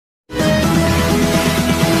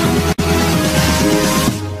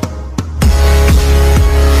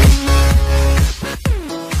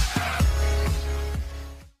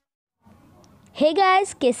Hey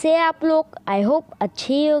guys, कैसे हैं आप लोग। आई होप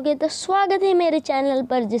अच्छे ही होंगे। तो स्वागत है मेरे चैनल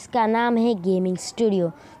पर जिसका नाम है गेमिंग स्टूडियो।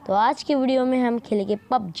 तो आज के वीडियो में हम खेलेंगे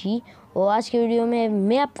पबजी। और आज के वीडियो में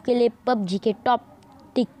मैं आपके लिए पबजी के टॉप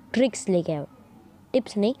ट्रिक्स लेके आया हूँ।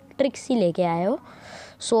 टिप्स नहीं, ट्रिक्स ही लेके आया हूँ।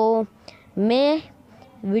 सो मैं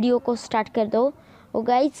वीडियो को स्टार्ट करता हूँ। और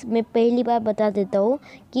गाइस, मैं पहली बार बता देता हूँ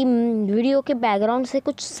कि वीडियो के बैकग्राउंड से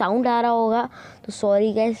कुछ साउंड आ रहा होगा तो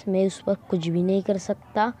सॉरी गाइस, मैं उस पर कुछ भी नहीं कर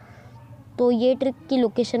सकता। तो ये ट्रिक की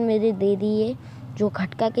लोकेशन मेरे दे दी है जो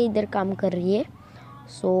खटका के इधर काम कर रही है।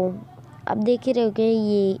 सो अब देख ही रहोगे,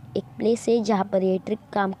 ये एक प्लेस है जहाँ पर ये ट्रिक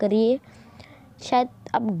काम कर रही है। शायद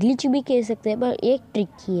आप ग्लिच भी कह सकते हैं, पर एक ट्रिक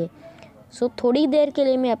ही है। सो थोड़ी देर के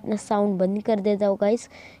लिए मैं अपना साउंड बंद कर देता हूँ गाइस,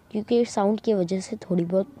 क्योंकि साउंड की वजह से थोड़ी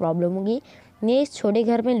बहुत प्रॉब्लम होगी। मैं इस छोटे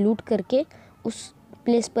घर में लूट करके उस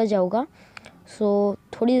प्लेस पर जाऊँगा। सो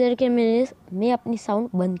थोड़ी देर के मैं अपनी साउंड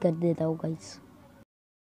बंद कर देता हूँ गाइस।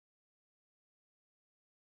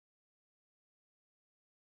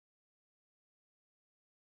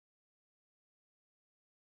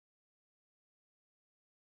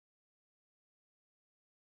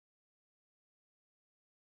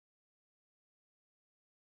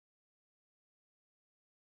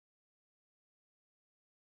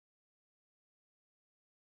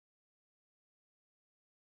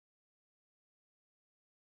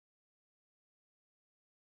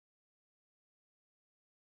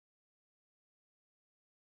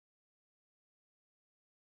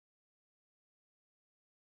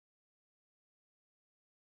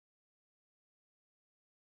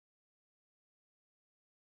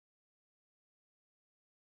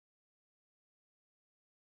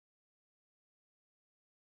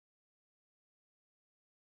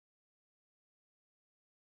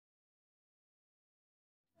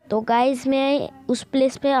 तो गाइस, मैं उस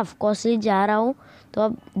प्लेस पे ऑफ कोर्स जा रहा हूँ। तो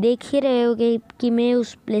अब देख ही रहे होगे कि मैं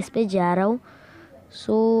उस प्लेस पे जा रहा हूँ।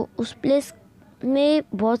 सो उस प्लेस में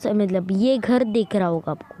बहुत मतलब ये घर देख रहा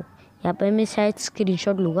होगा आपको। यहाँ पर मैं शायद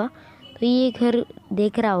स्क्रीनशॉट लूँगा तो ये घर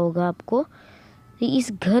देख रहा होगा आपको। तो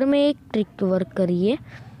इस घर में एक ट्रिक वर्क करी है।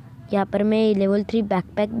 यहाँ पर मैं लेवल 3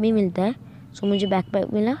 बैकपैक भी मिलता है। सो मुझे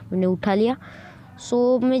बैकपैक मिला, मैंने उठा लिया।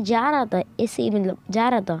 सो मैं जा रहा था ऐसे ही, मतलब जा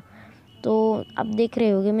रहा था। तो आप देख रहे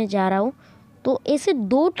होगे मैं जा रहा हूँ। तो ऐसे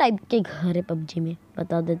 2 टाइप के घर है पबजी में,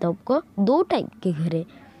 बता देता हूँ आपको। 2 टाइप के घर है।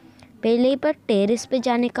 पहले पर टेरेस पे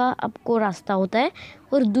जाने का आपको रास्ता होता है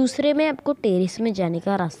और दूसरे में आपको टेरेस में जाने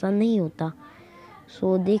का रास्ता नहीं होता।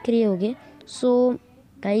 सो देख रहे होगे। सो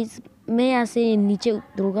गाइस, मैं यहाँ से नीचे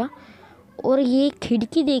उतरूँगा और ये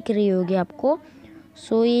खिड़की देख रही होगी आपको।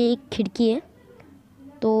 सो ये एक खिड़की है।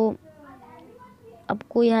 तो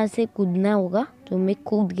आपको यहाँ से कूदना होगा। तो मैं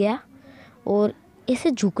कूद गया और ऐसे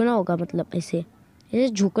झुकना होगा, मतलब ऐसे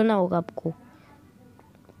झुकना होगा आपको।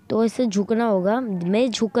 तो ऐसे झुकना होगा, मैं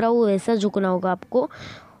झुक रहा हूँ वैसा झुकना होगा आपको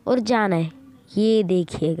और जाना है। ये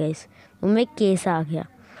देखिए गाइस, तो मैं कैसा आ गया।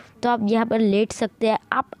 तो आप यहाँ पर लेट सकते हैं।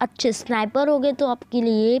 आप अच्छे स्नाइपर हो गए तो आपके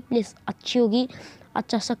लिए ये प्लेस अच्छी होगी।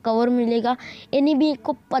 अच्छा सा कवर मिलेगा, एनिमी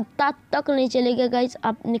को पता तक नहीं चलेगा गाइस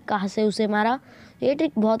आपने कहाँ से उसे मारा। ये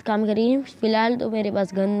ट्रिक बहुत काम करेगी। फ़िलहाल तो मेरे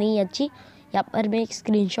पास गन नहीं है अच्छी। यहाँ पर मैं एक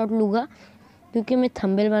स्क्रीनशॉट लूँगा क्योंकि मैं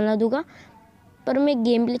थंबनेल बना दूँगा। पर मैं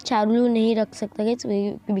गेम प्ले चालू नहीं रख सकता गाइस,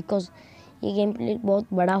 बिकॉज ये गेम प्ले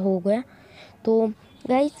बहुत बड़ा हो गया। तो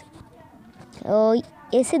गाइस,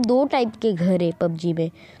 ऐसे 2 टाइप के घर है पबजी में।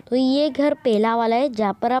 तो ये घर पहला वाला है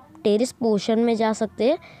जहाँ पर आप टेरेस पोर्शन में जा सकते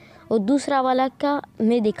हैं। और दूसरा वाला का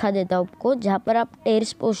मैं दिखा देता हूँ आपको, जहाँ पर आप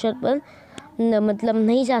टेरेस पोर्शन पर मतलब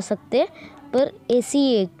नहीं जा सकते, पर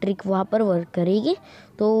ऐसी एक ट्रिक वहाँ पर वर्क करेगी।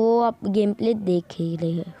 तो वो आप गेम प्ले देख ही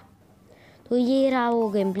रहे। तो ये रहा वो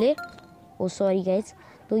गेम प्ले। ओ सॉरी गाइस,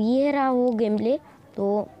 तो ये रहा वो गेम प्ले।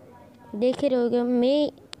 तो देख रहे होगे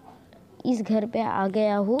मैं इस घर पे आ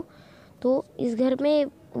गया हूँ। तो इस घर में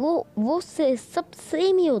वो से सब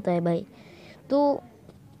सेम ही होता है भाई। तो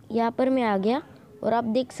यहाँ पर मैं आ गया और आप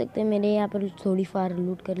देख सकते हैं मैंने यहाँ पर थोड़ी फार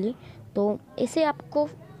लूट कर ली। तो ऐसे आपको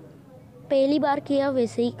पहली बार किया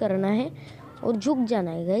वैसे ही करना है और झुक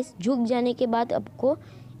जाना है गाइस। झुक जाने के बाद आपको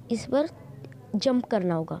इस पर जंप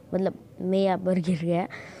करना होगा। मतलब मैं यहाँ पर गिर गया।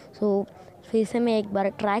 सो फिर से मैं एक बार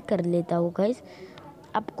ट्राई कर लेता हूँ गाइस।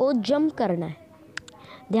 आपको जंप करना है,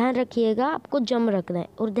 ध्यान रखिएगा। आपको जंप रखना है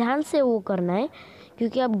और ध्यान से वो करना है,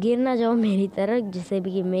 क्योंकि आप गिर ना जाओ मेरी तरह, जैसे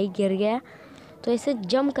भी कि मैं गिर गया। तो ऐसे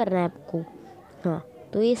जंप करना है आपको। हाँ,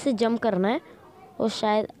 तो ऐसे जंप करना है और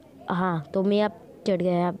शायद हाँ, तो मैं आप चढ़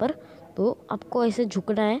गया यहाँ पर। तो आपको ऐसे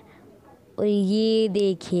झुकना है और ये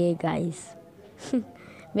देखिए गाइस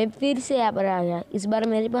मैं फिर से यहाँ पर आ गया। इस बार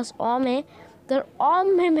मेरे पास ओम है, तो ओम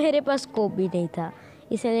में मेरे पास स्कोप भी नहीं था,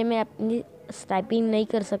 इसलिए मैं अपनी स्नाइपिंग नहीं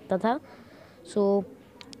कर सकता था। सो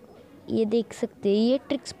ये देख सकते हैं, ये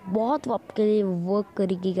ट्रिक्स बहुत आपके लिए वर्क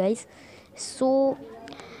करेगी गाइस। सो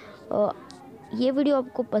ये वीडियो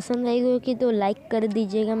आपको पसंद आई होगी तो लाइक कर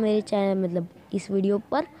दीजिएगा मेरे चैनल, मतलब इस वीडियो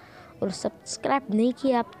पर। और सब्सक्राइब नहीं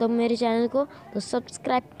किया आप तो मेरे चैनल को, तो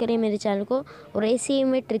सब्सक्राइब करें मेरे चैनल को, और ऐसे ही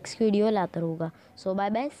मैं ट्रिक्स वीडियो लाता रहूँगा। सो bye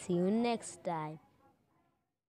bye, C you next time.